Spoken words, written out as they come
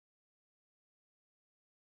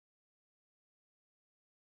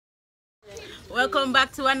Welcome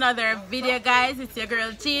back to another video, guys. It's your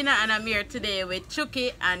girl Gina and I'm here today with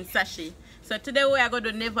Chucky and Sashi. So today we are going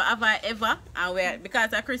to never have I ever, and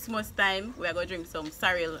because of Christmas time we are going to drink some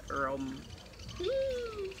sorrel rum.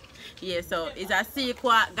 Yeah, so it's a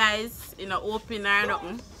secret, guys, you know, open or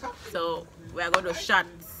nothing. So we are going to shot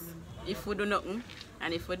if we do nothing,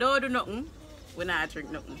 and if we don't do nothing, we not drink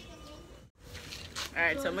nothing.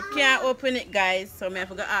 Alright, so I can't open it, guys, so I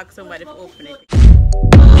have to ask somebody to open it.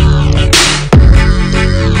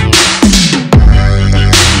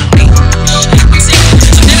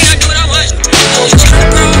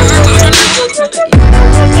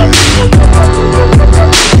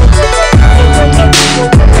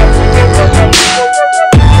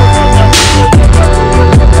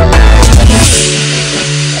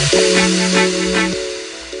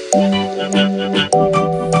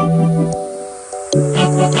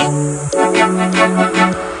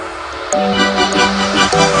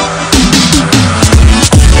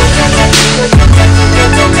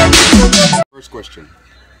 First question.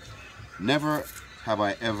 Never have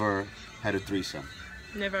I ever had a threesome.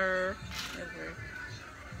 Never.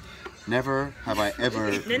 Never have I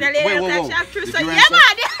ever... Wait, Did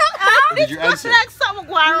you answer? Like something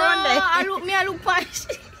going on there. I look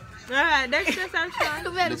punchy. Alright, that's just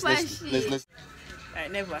let's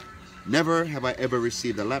Alright, never. Never have I ever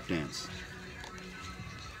received a lap dance.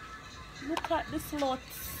 Look at the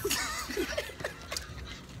slots.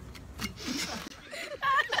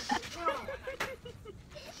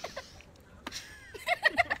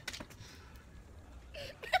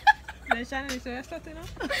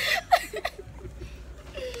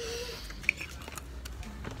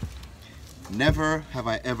 Never have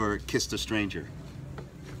I ever kissed a stranger.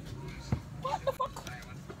 What the fuck?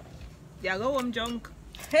 Yeah, go home junk.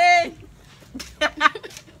 Hey!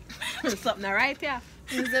 Something right here.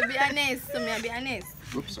 Be honest.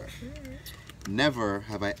 Oops, sorry. Never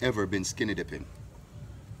have I ever been skinny dipping.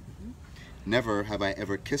 Never have I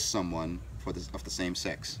ever kissed someone of the same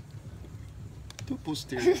sex. No,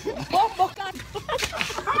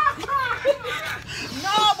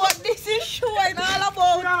 but this is showing all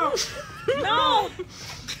about. No.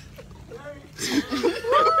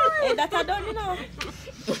 Hey, that I done, you know.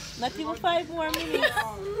 Not even 5 more minutes.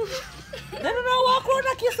 They don't know walk around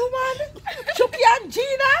a kiss woman. Chucky and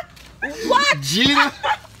Gina. What? Gina?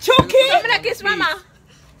 Chucky. I'm gonna kiss mama.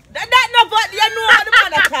 That no, but you know how the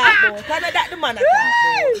man attack, boy. That the man attack,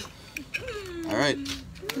 boy. All right.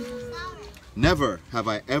 Never have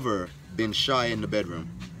I ever been shy in the bedroom.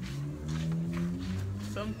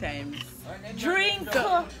 Sometimes. Drink.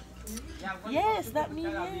 Yes, that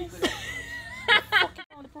means yes.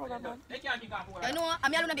 On the program, man. You know,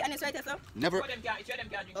 I'm gonna be honest right here, sir. Never.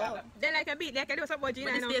 Oh. They like a beat, they can do something about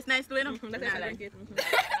Gina. But this tastes nice too, you know?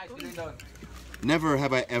 Never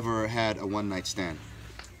have I ever had a one-night stand.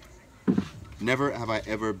 Never have I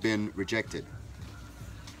ever been rejected.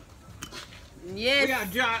 Yes.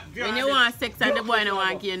 When you want sex and the boy don't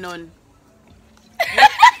want to give you none.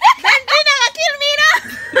 Then Gina kill me now.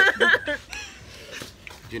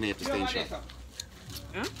 Gina, you have to stay in shot. Huh?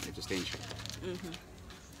 You have to stay in shot.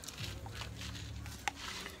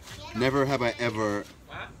 Never have I ever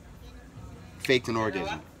faked an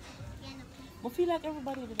orgasm. I feel like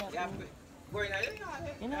everybody did that.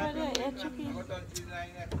 You know, yeah, Chucky.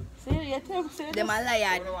 See, Them a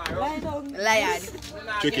liar. Lie down. Liar.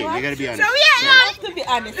 Chucky, you gotta be honest. So yeah, you have to be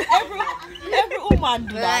honest. Every woman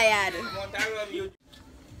do that. Liar.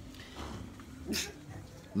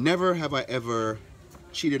 Never have I ever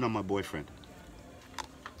cheated on my boyfriend.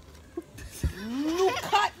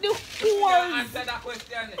 Look at the whores. Answer that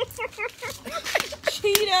question.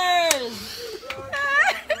 Cheaters.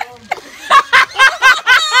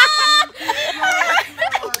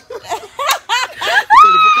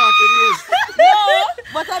 No,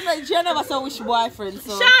 but I'm like, you never saw which boyfriend,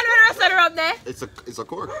 so. Sean, when I up there? It's a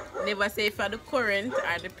cork. Never say for the current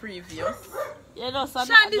or the previous. Yeah, no, so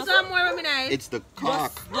Sean, this one more of me nice. It's the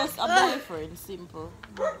cock. Just a boyfriend, simple.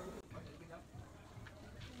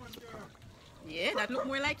 Yeah, that look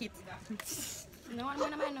more like it. No one know.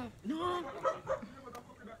 No.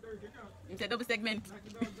 It's a double segment.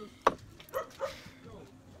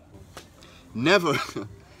 Never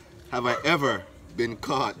have I ever been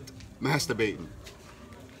caught masturbating.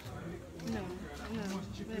 No.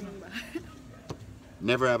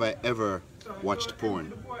 Never have I ever watched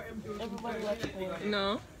porn. Everybody watch porn.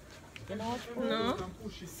 No. You know watch porn? No.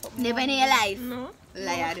 Never in your life. No.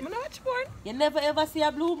 Liar. I don't watch porn. You never ever see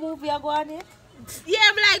a blue movie or go on it? Yeah,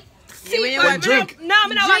 I'm like, see, Then drink. No,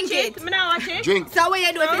 I'm not Drink watch it. I'm not watch it. Drink. so what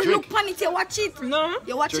you do? If you Drink. look on it, you watch it. No.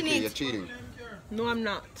 You're watching Chucky, you're it. cheating. No, I'm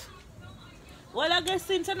not. Well, I guess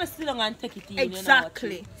since I'm still on take it in,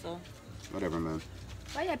 Exactly. You know, so. Whatever, man.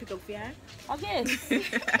 Why you pick up for her? I guess.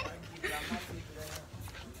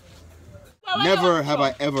 Never have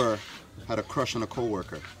I ever had a crush on a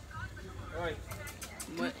coworker.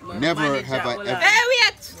 Never have I ever. Hey, we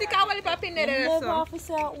had to stick our lip up in there. Never So.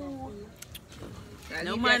 officer. Ooh.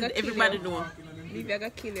 No man, everybody know. Leave, I gonna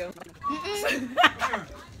kill you.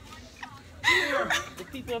 The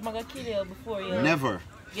people are gonna kill you before you Never.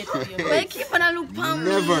 get to your Why keep on a look on me?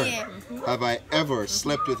 Never have I ever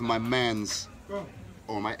slept with my man's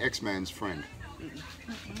or my ex-man's friend.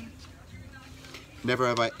 Never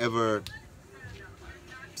have I ever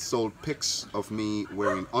sold pics of me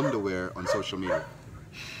wearing underwear on social media.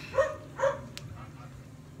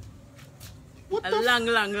 What A the long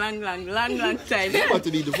time. f*** about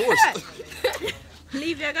to be divorced?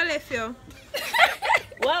 Leave, I gonna left you.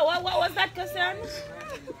 What was that concern?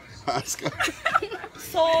 Ask her.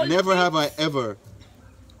 So Never have I ever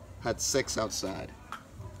had sex outside.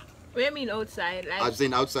 What do you mean outside? Like, I've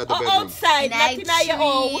seen outside the oh, bedroom. outside, not Night in your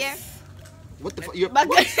tree. house. What the fuck? You're But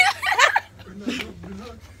what?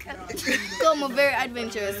 come on, very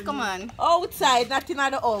adventurous. Come on. Outside, not in the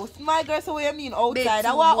house. My girl, so what you mean outside? Bit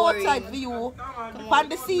I want boring. outside for you. On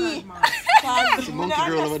the sea. It's a monkey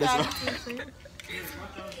girl over there.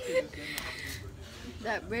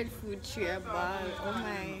 That breadfruit tree, a ball. Oh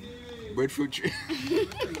my. Breadfruit tree.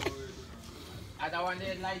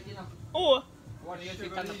 Oh.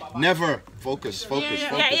 Never. Focus.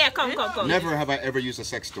 yeah, come. Never have I ever used a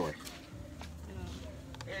sex toy.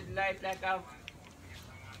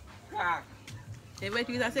 Ever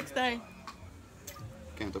use a sex toy?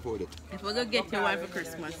 Can't afford it. If we're gonna get you one for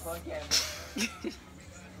Christmas.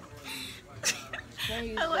 I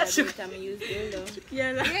use that use dildo.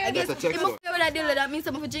 Yeah, I guess That's if a sex I toy. play with that dildo, that means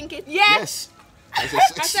someone for drink it. Yes. That's a A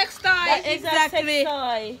sex. sex toy. That is Exactly. a sex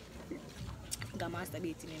toy. Got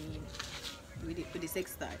masturbating, I mean. With the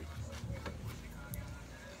sex toy.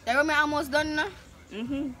 That room almost done now.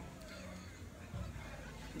 You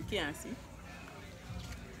can't see.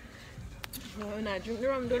 No, nah, drink the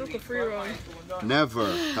rum, don't look a free rum. Never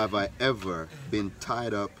have I ever been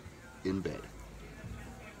tied up in bed.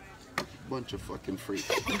 Bunch of fucking freaks.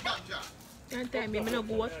 Can't tell me, I'm not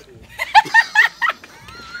goat.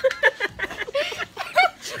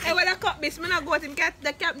 Hey, when I cut this, I'm not goat.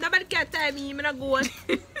 Nobody can tell me, I'm not goat.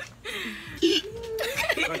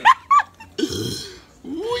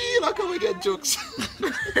 Wee, look how we get jokes.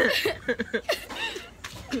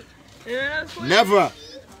 Yeah, that's funny. Never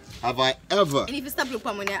have I ever And if you stop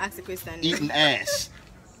looking when you ask the question. eaten ass.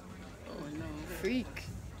 Oh no. Freak.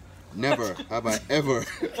 Never have I ever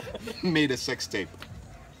made a sex tape.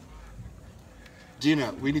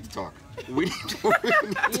 Gina, we need to talk. We need to.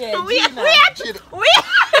 Yeah, We Gina. Gina, Wait!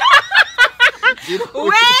 Gina,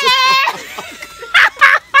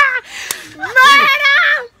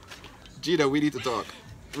 Murder! Gina, we need to talk.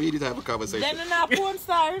 We need to have a conversation. Then you're not a porn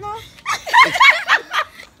star, you know?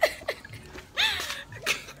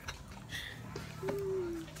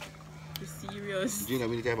 Serious. Gina,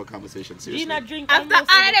 we need to have a conversation. Seriously. Gina drink After all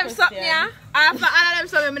of them something, yeah? After all of them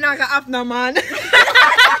something, I'm not gonna have no man.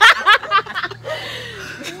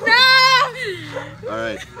 No! All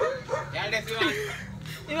right.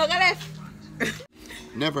 You not gonna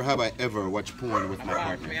Never have I ever watched porn with my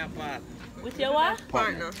partner. With your what?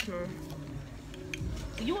 partner.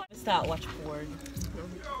 You want to start watch porn?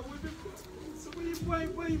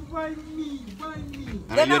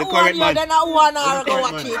 And you're the current man. They're not 1 hour You're go the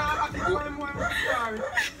watch current it.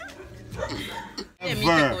 Yeah, me Ever take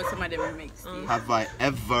out some of them mix. have I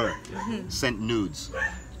ever sent nudes,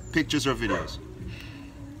 pictures or videos?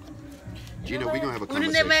 Gina, we're gonna have a Would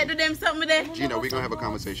you never do conversation. them something there? Gina, we're gonna have a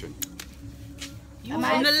conversation. Am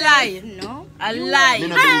I'm a lie. No. A lie. Me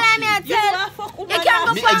not believe You she. You can't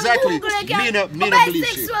go Me- from exactly. Google, you Me can't not- me go not believe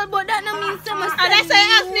she. bisexual, but that don't mean so much. And that's why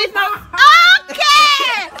you asked me for.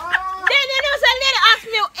 Okay! Then you know, some lady asked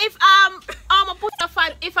me if I put a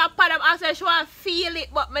fan, if I put them, I said she want to feel it,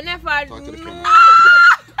 but me never. Talk to the camera.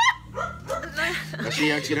 Does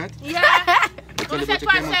she ask you that? Yeah. You tell I her said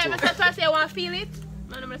about your camera twice, too. I say I want to feel it.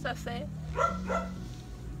 Man, I'm just say.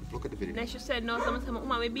 Look at the video. Then she said no. Someone said,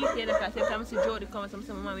 "Mama, we beat you." Then I said, "Come see Jody come." Someone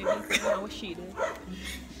said, "Mama, we beat you." What she did.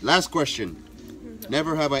 Last question.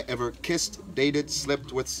 Never have I ever kissed, dated,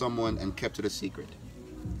 slept with someone and kept it a secret.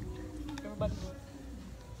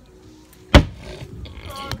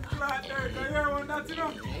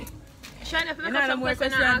 Shine if you You make know, up some no more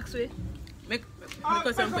question and question. ask me. Make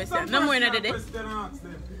us some question. No more in the day.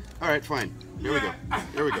 All right, fine. Here we go.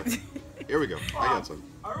 Here we go. Here we go. I got some.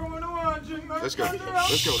 Let's go. Let's go.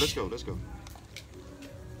 Let's go. Let's go. Let's go.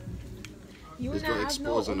 You This not guy have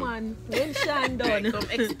no exposing him. woman. When Sean done. Come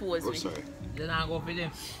expose Oh, me. sorry. Then I go for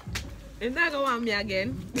them. He's not gonna want me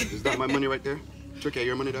again. Is that my money right there? Tricky,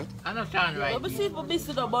 your money that? I know Sean right. Let me see if I miss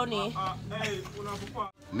the bunny.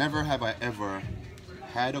 Never have I ever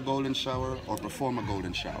had a golden shower or perform a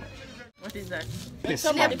golden shower. What is that? Piss.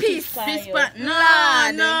 The piece. Piss pot. No,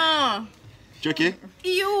 Lord. no. Tricky?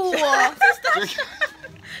 You.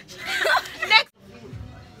 Next.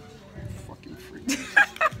 Fucking freak.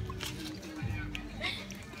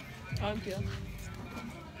 Thank you.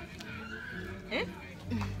 Eh?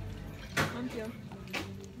 Thank you.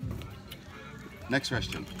 Next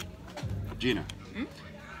question. Gina,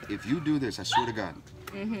 if you do this, I swear to God,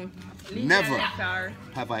 never Nectar.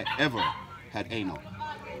 have I ever had anal.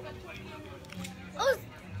 Oh,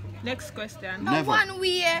 Next question. Never. one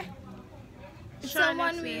way. Sean,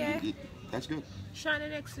 Someone next way. That's good. Sean,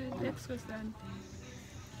 next question.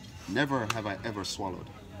 Never have I ever swallowed.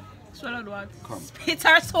 Swallowed what? Come. Spit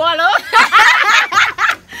or swallow?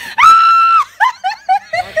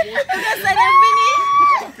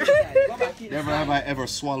 Never have I ever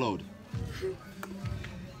swallowed.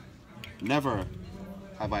 Never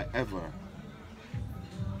have I ever.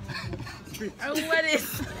 What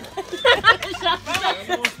is? Never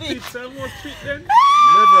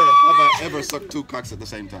have I ever sucked two cocks at the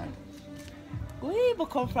same time. Where you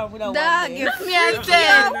come from with a Dog, one give me a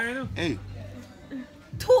tail. Hey,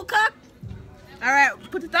 Two cock. Alright,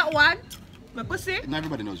 put it at one. Make we see. not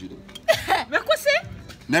everybody knows you do. Make we see.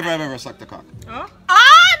 Never have I ever sucked a cock. Oh,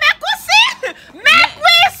 make we see. Make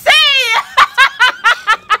we see.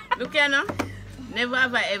 Look here now. Never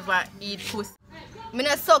have I ever eat pussy. Me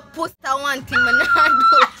not suck pussy one thing, me not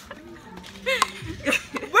do.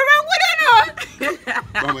 We're wrong with it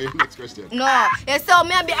now. Mama, your next question. No, you saw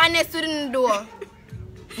me be honest with the door.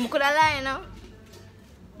 I could have lied now.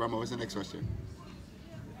 Brahma, what's the next question?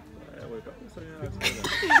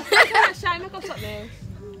 Sean, make up something.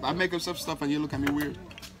 I make up some stuff and you look at me weird.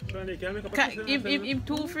 If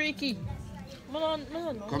too freaky.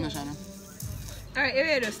 Come there, Shanna. Alright,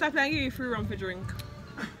 here, stop and give you free rum for drink.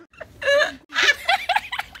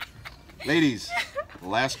 Ladies,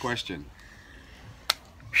 last question.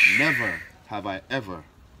 Never have I ever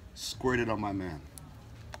squirted on my man.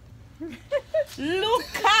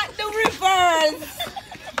 Look at the rivers.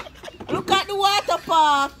 Look at the water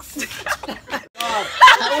parks.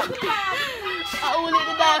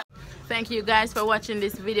 Thank you guys for watching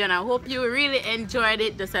this video, and I hope you really enjoyed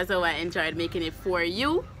it just as how I enjoyed making it for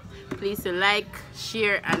you. Please like,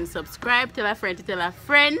 share and subscribe. Tell a friend to tell a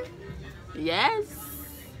friend. Yes.